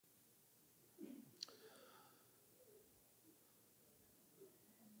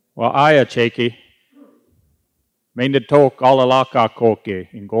Well, aya cheki. Mende to kalalaka koke.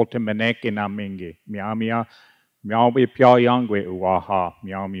 Ingote meneke na mingi. Myaamia. Myawi pia yangwe uwaha.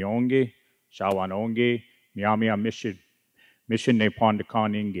 Myaamionge. Shawanonge. Myaamia mission ne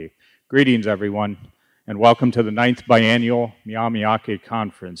Pondakaningi. Greetings, everyone, and welcome to the 9th Biennial Myaamiaki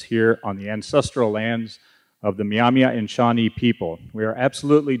Conference here on the ancestral lands of the Myaamia and Shawnee people. We are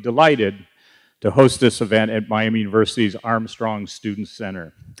absolutely delighted to host this event at Miami University's Armstrong Student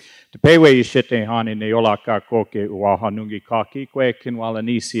Center. Tepewe ishite hane neolaka koke uwahanungi kakikwe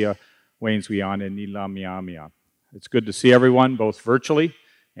kinwalanisia wainswiane nila Myaamia. It's good to see everyone, both virtually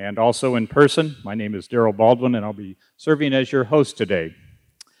and also in person. My name is Daryl Baldwin, and I'll be serving as your host today.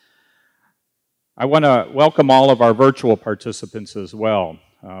 I want to welcome all of our virtual participants as well.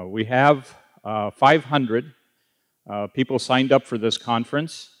 We have 500 people signed up for this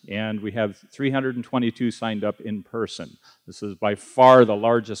conference, and we have 322 signed up in person. This is by far the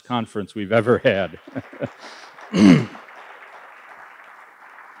largest conference we've ever had.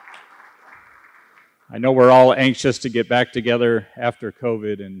 I know we're all anxious to get back together after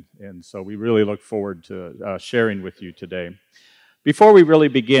COVID, and so we really look forward to sharing with you today. Before we really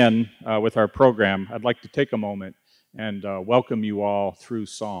begin with our program, I'd like to take a moment and welcome you all through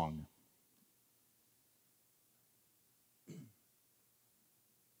song.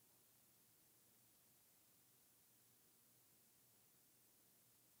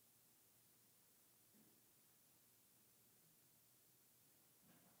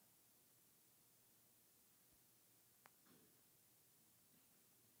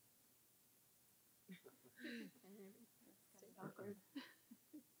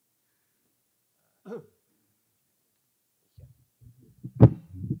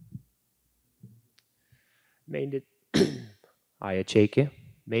 Mende aya cheke.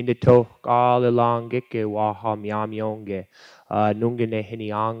 Mende to kalalange ke waha Myaamionge. Nungene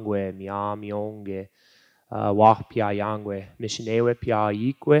hiniangwe Myaamionge. Wah pia yangwe. Mishinewe pia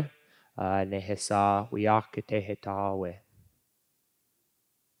ikwe. Nehesa wiake tehetawe.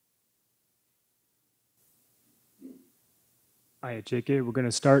 JK, we're going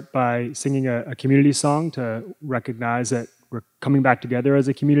to start by singing a community song to recognize that we're coming back together as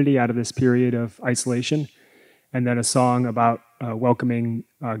a community out of this period of isolation, and then a song about welcoming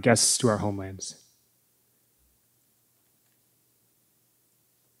guests to our homelands.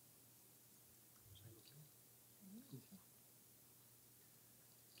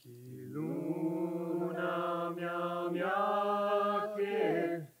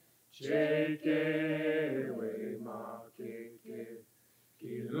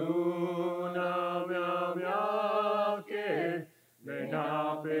 Kiluna Myaamiaki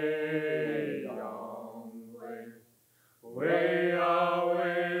menape yangwe weya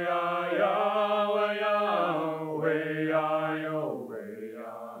weya ya weya weya yo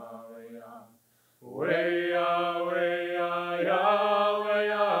weya weya weya ya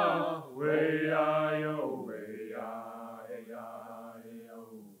weya weya yo weya ya yo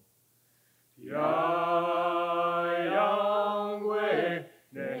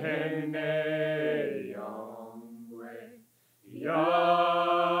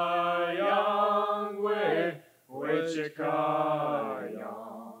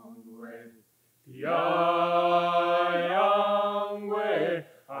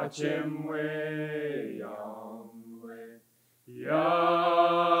Achimwe yangwe, ya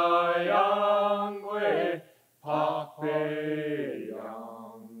yangwe, pape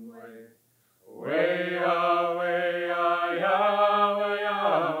yangwe, weya weya ya weya,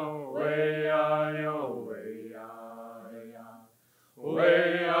 weya yo weya ya,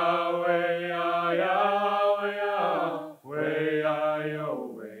 weya weya ya weya, weya yo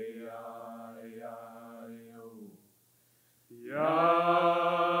weya ya yo, ya.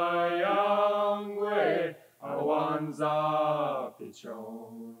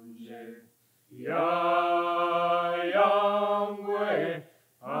 Pichonje, ya yangwe,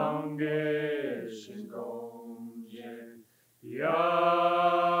 ange shingonje, ya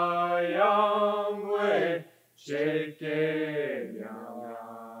yangwe, sheke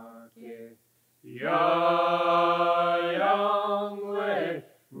Myaamiaki, ya yangwe,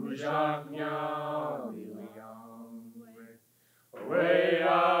 ujak Myaami yangwe,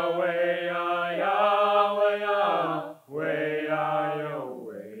 weya weya ya weya. Weya yo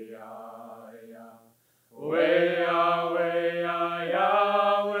weya ya, weya weya ya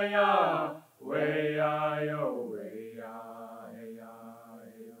weya, weya yo weya ya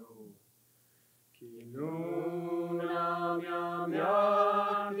yo. Kiluna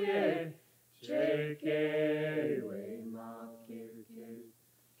Myaamiaki, cheke we makeke.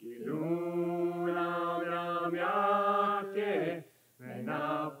 Kiluna Myaamiaki,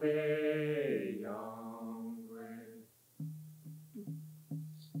 menape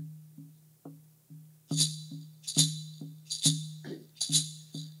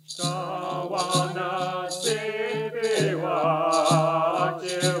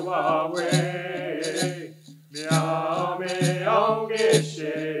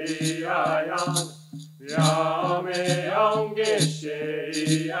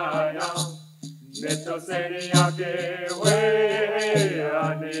Iayam. Meto seniake we,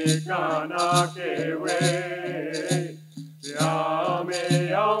 anikanake we. Myaame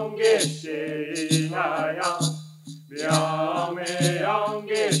ongeshe Iayam. Myaame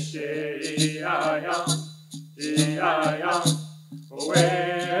ongeshe Iayam. Iayam. We,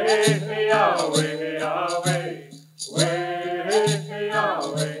 Yahweh, Yahweh. We,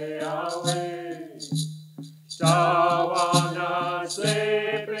 Yahweh, Yahweh. Tawana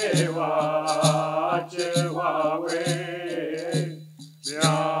sepewa chewawe.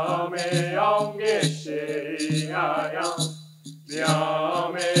 Myaame ongeshe Iayam.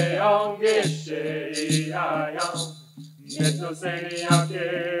 Myaame ongeshe Iayam. Meto seniake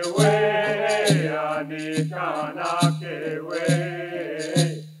we, anikanake we.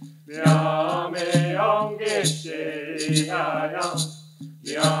 Myaame ongeshe Iayam.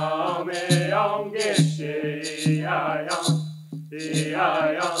 Myaame ongeshe Iayam.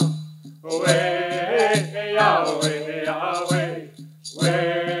 Iayam. We, Yahweh, Yahweh. We,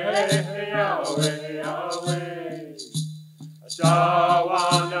 Yahweh, Yahweh.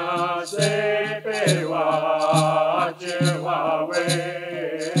 Tawana sepewa chewawe.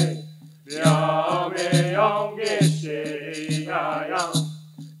 Myaame ongeshe Iayam.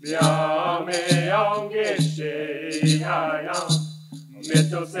 Myaame ongeshe Iayam.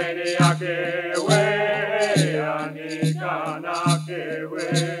 Meto seniake we, anikanake we.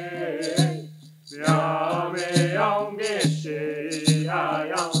 Myaame ongeshe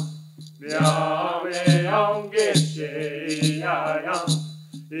Iayam. Myaame ongeshe Iayam.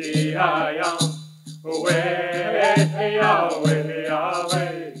 Iayam. We, Yahweh,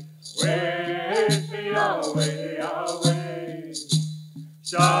 Yahweh. We, Yahweh, Yahweh.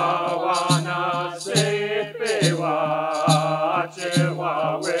 Tawana sepewa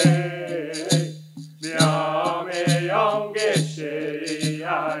chewawe. Myaame ongeshe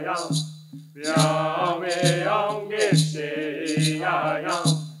Iayam. Myaame ongeshe Iayam.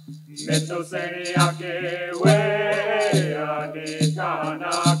 Meto seniake we,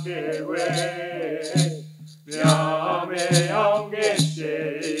 anikanake we. Myaame ongeshe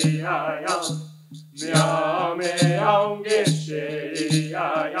Iayam. Myaame ongeshe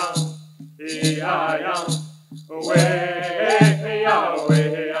Iayam. Iayam. We, Yahweh,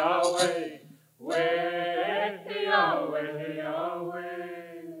 Yahweh. We, Yahweh, Yahweh.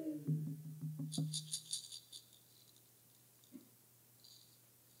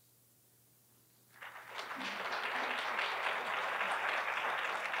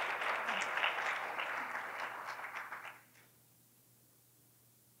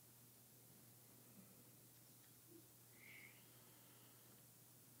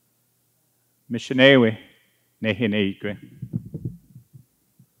 Missionewe, nehineikwe.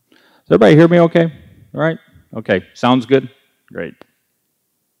 Does everybody hear me okay? All right? Okay, sounds good? Great.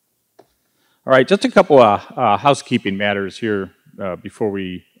 All right, just a couple of housekeeping matters here before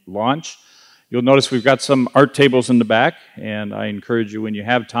we launch. You'll notice we've got some art tables in the back, and I encourage you when you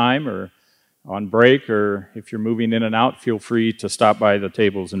have time or on break or if you're moving in and out, feel free to stop by the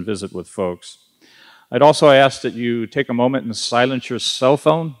tables and visit with folks. I'd also ask that you take a moment and silence your cell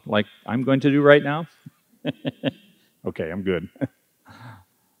phone, like I'm going to do right now. Okay, I'm good.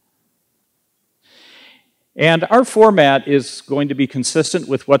 And our format is going to be consistent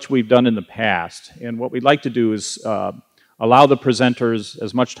with what we've done in the past. And what we'd like to do is allow the presenters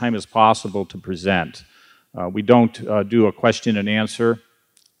as much time as possible to present. We don't do a question and answer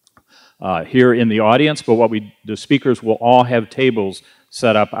here in the audience, but the speakers will all have tables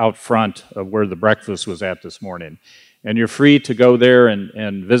set up out front of where the breakfast was at this morning. And you're free to go there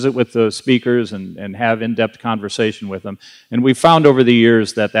and visit with the speakers and have in-depth conversation with them. And we found over the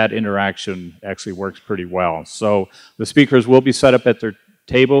years that that interaction actually works pretty well. So the speakers will be set up at their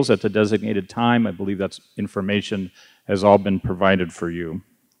tables at the designated time. I believe that information has all been provided for you.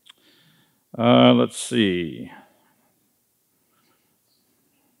 Let's see.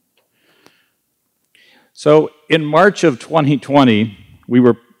 So in March of 2020, we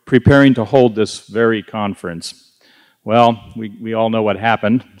were preparing to hold this very conference. Well, we all know what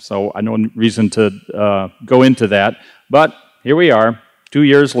happened, so I no reason to go into that. But here we are, 2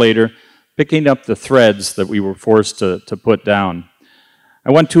 years later, picking up the threads that we were forced to put down.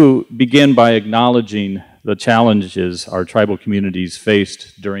 I want to begin by acknowledging the challenges our tribal communities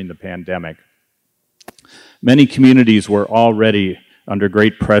faced during the pandemic. Many communities were already under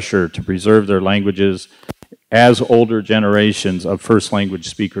great pressure to preserve their languages as older generations of first language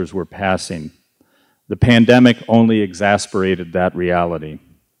speakers were passing. The pandemic only exacerbated that reality.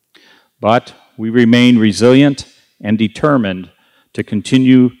 But we remain resilient and determined to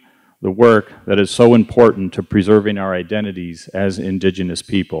continue the work that is so important to preserving our identities as Indigenous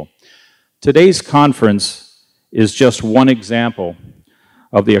people. Today's conference is just one example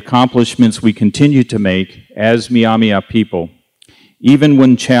of the accomplishments we continue to make as Myaamia people, even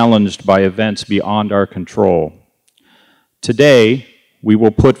when challenged by events beyond our control. Today, we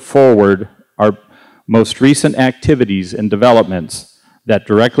will put forward our most recent activities and developments that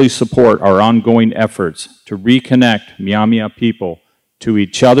directly support our ongoing efforts to reconnect Myaamia people to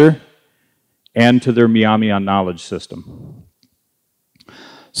each other and to their Myaamia knowledge system.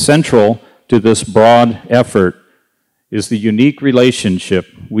 Central to this broad effort is the unique relationship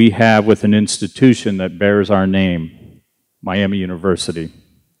we have with an institution that bears our name, Miami University.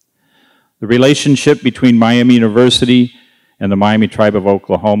 The relationship between Miami University and the Miami Tribe of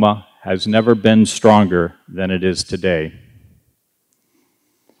Oklahoma has never been stronger than it is today.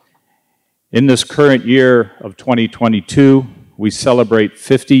 In this current year of 2022, we celebrate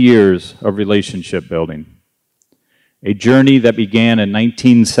 50 years of relationship building, a journey that began in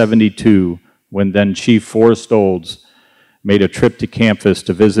 1972 when then Chief Forrest Olds made a trip to campus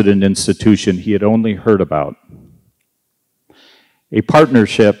to visit an institution he had only heard about. A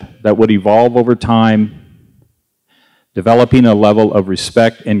partnership that would evolve over time, developing a level of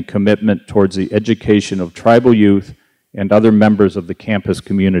respect and commitment towards the education of tribal youth and other members of the campus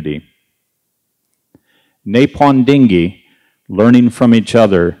community. Nepondingi, learning from each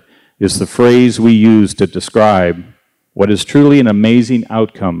other, is the phrase we use to describe what is truly an amazing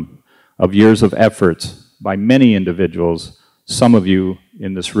outcome of years of efforts by many individuals, some of you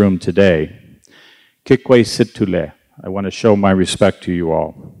in this room today. Kikwe Situle, I want to show my respect to you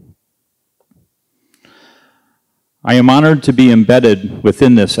all. I am honored to be embedded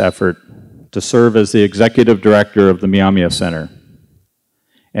within this effort to serve as the Executive Director of the Myaamia Center,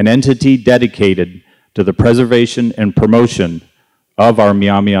 an entity dedicated to the preservation and promotion of our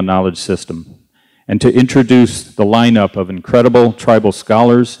Myaamia knowledge system, and to introduce the lineup of incredible tribal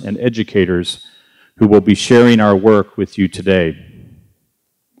scholars and educators who will be sharing our work with you today.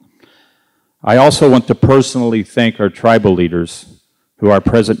 I also want to personally thank our tribal leaders who are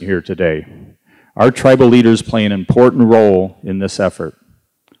present here today. Our tribal leaders play an important role in this effort.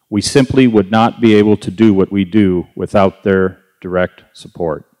 We simply would not be able to do what we do without their direct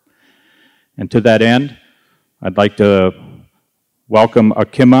support. And to that end, I'd like to welcome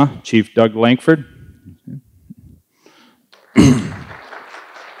Akima, Chief Doug Langford.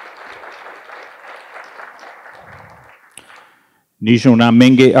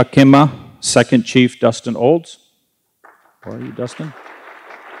 Nijunamenge Akima, Second Chief Dustin Olds. Where are you, Dustin?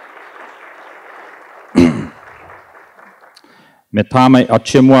 Metame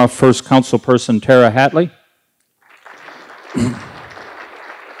Achimwa, First Councilperson Tara Hatley.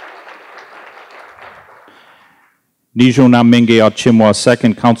 Nijunamenge Achimwa,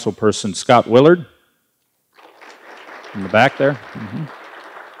 Second Councilperson Scott Willard. In the back there.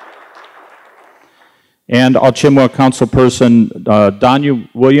 And Achimwa Councilperson Danya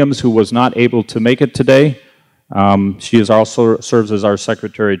Williams, who was not able to make it today. She is also serves as our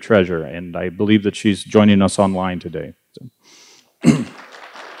Secretary Treasurer, and I believe that she's joining us online today. So.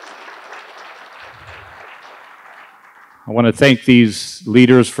 I want to thank these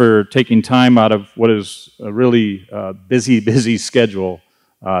leaders for taking time out of what is a really busy schedule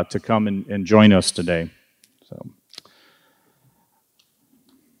to come and join us today. So.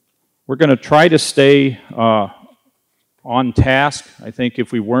 We're going to try to stay on task. I think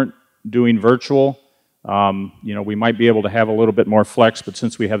if we weren't doing virtual, we might be able to have a little bit more flex, but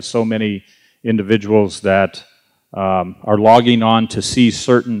since we have so many individuals that are logging on to see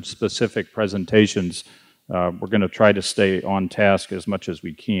certain specific presentations, we're going to try to stay on task as much as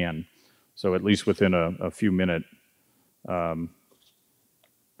we can. So at least within a few minute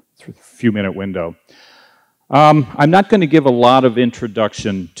window. I'm not going to give a lot of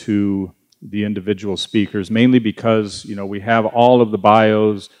introduction to the individual speakers, mainly because we have all of the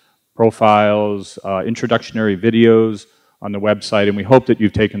bios, profiles, introductory videos on the website, and we hope that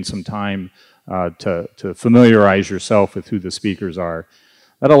you've taken some time to familiarize yourself with who the speakers are.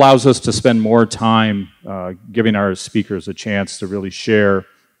 That allows us to spend more time giving our speakers a chance to really share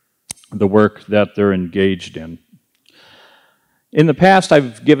the work that they're engaged in. In the past,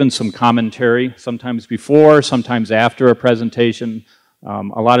 I've given some commentary, sometimes before, sometimes after a presentation.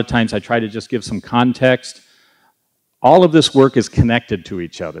 A lot of times I try to just give some context. All of this work is connected to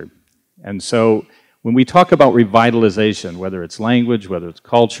each other. And so when we talk about revitalization, whether it's language, whether it's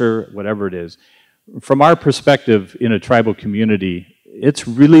culture, whatever it is, from our perspective in a tribal community, it's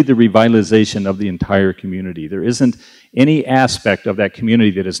really the revitalization of the entire community. There isn't any aspect of that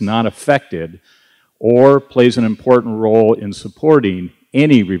community that is not affected or plays an important role in supporting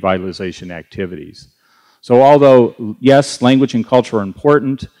any revitalization activities. So although, yes, language and culture are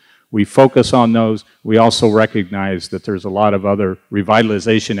important, we focus on those, we also recognize that there's a lot of other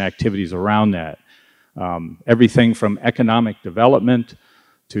revitalization activities around that. Everything from economic development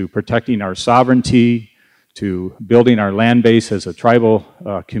to protecting our sovereignty, to building our land base as a tribal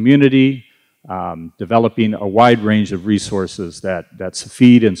community, developing a wide range of resources that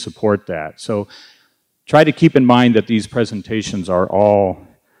feed and support that. So try to keep in mind that these presentations are all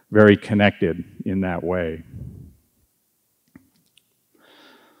very connected in that way.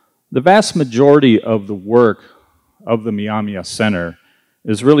 The vast majority of the work of the Myaamia Center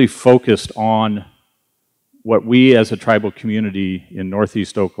is really focused on what we as a tribal community in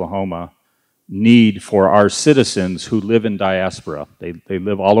Northeast Oklahoma need for our citizens who live in diaspora. They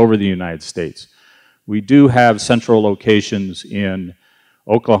live all over the United States. We do have central locations in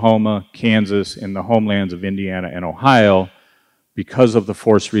Oklahoma, Kansas, and the homelands of Indiana and Ohio because of the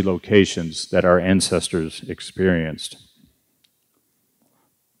forced relocations that our ancestors experienced.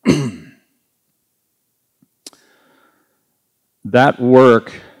 That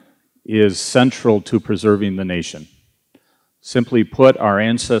work is central to preserving the nation. Simply put, our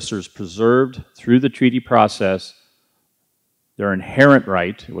ancestors preserved through the treaty process their inherent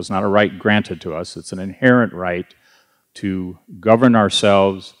right. It was not a right granted to us, it's an inherent right to govern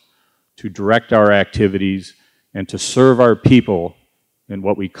ourselves, to direct our activities, and to serve our people in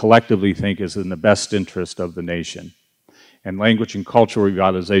what we collectively think is in the best interest of the nation. And language and cultural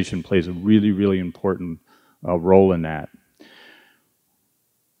revitalization plays a really, really important role in that.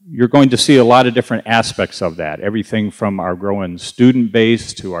 You're going to see a lot of different aspects of that, everything from our growing student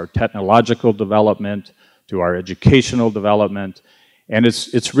base to our technological development, to our educational development, and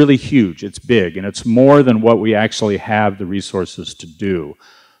it's really huge, it's big, and it's more than what we actually have the resources to do.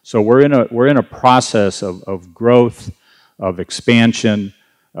 So we're in a process of growth, of expansion,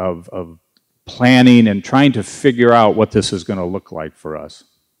 of planning, and trying to figure out what this is going to look like for us.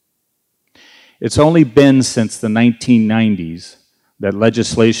 It's only been since the 1990s that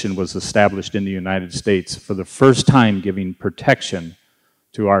legislation was established in the United States for the first time giving protection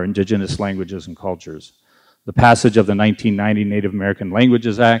to our indigenous languages and cultures. The passage of the 1990 Native American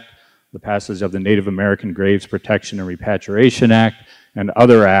Languages Act, the passage of the Native American Graves Protection and Repatriation Act, and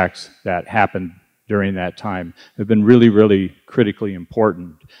other acts that happened during that time have been really, really critically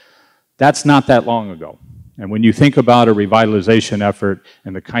important. That's not that long ago. And when you think about a revitalization effort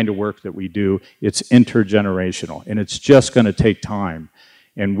and the kind of work that we do, it's intergenerational, and it's just going to take time.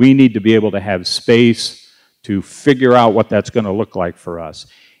 And we need to be able to have space to figure out what that's going to look like for us,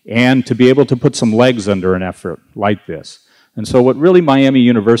 and to be able to put some legs under an effort like this. And so what really Miami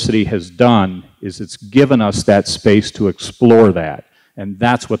University has done is it's given us that space to explore that, and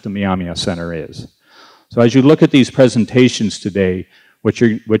that's what the Myaamia Center is. So as you look at these presentations today, what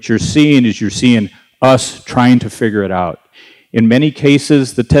you're seeing is you're seeing us trying to figure it out. In many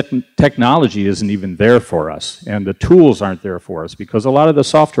cases, the technology isn't even there for us, and the tools aren't there for us, because a lot of the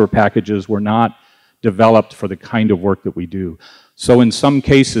software packages were not developed for the kind of work that we do. So in some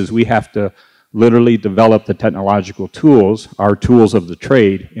cases, we have to literally develop the technological tools, our tools of the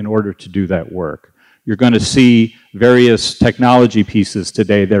trade, in order to do that work. You're going to see various technology pieces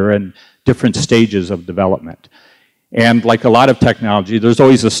today that are in different stages of development. And like a lot of technology, there's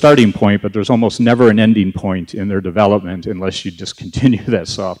always a starting point, but there's almost never an ending point in their development unless you just continue that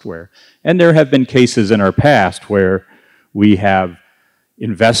software. And there have been cases in our past where we have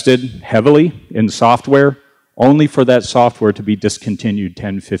invested heavily in software only for that software to be discontinued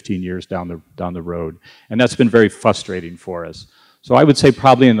 10, 15 years down the road. And that's been very frustrating for us. So I would say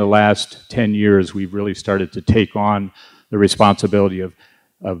probably in the last 10 years, we've really started to take on the responsibility of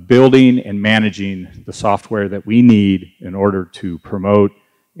building and managing the software that we need in order to promote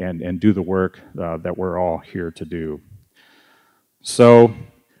and do the work that we're all here to do. So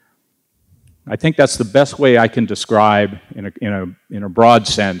I think that's the best way I can describe in a broad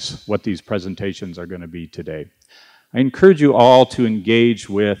sense what these presentations are going to be today. I encourage you all to engage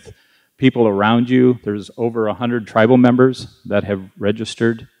with people around you. There's over 100 tribal members that have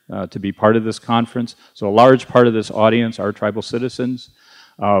registered to be part of this conference. So a large part of this audience are tribal citizens.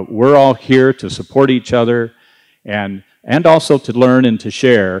 We're all here to support each other and also to learn and to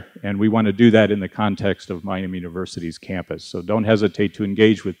share, and we want to do that in the context of Miami University's campus. So don't hesitate to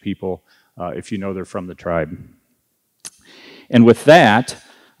engage with people if you know they're from the tribe. And with that,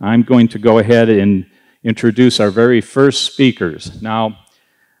 I'm going to go ahead and introduce our very first speakers. Now,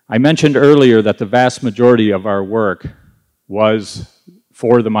 I mentioned earlier that the vast majority of our work was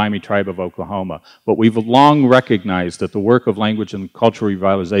for the Miami tribe of Oklahoma, but we've long recognized that the work of language and cultural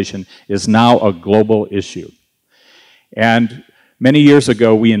revitalization is now a global issue. And Many years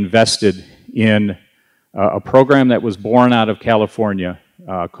ago, we invested in a program that was born out of California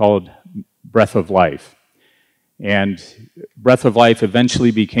called Breath of Life. And Breath of Life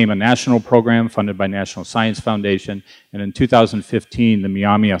eventually became a national program funded by National Science Foundation, and in 2015, the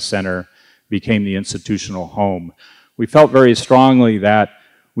Myaamia Center became the institutional home. We felt very strongly that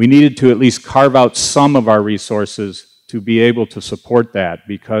we needed to at least carve out some of our resources to be able to support that,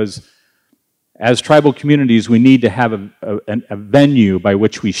 because as tribal communities, we need to have a venue by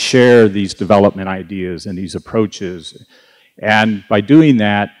which we share these development ideas and these approaches. And by doing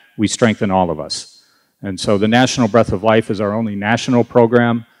that, we strengthen all of us. And so the National Breath of Life is our only national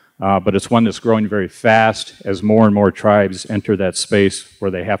program, but it's one that's growing very fast as more and more tribes enter that space where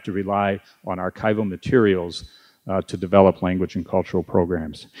they have to rely on archival materials to develop language and cultural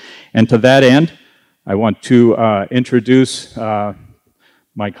programs. And to that end, I want to introduce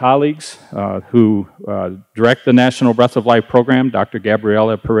my colleagues who direct the National Breath of Life program, Dr.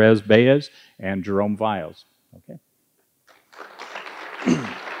 Gabriela Perez-Baez and Jerome Viles. Okay.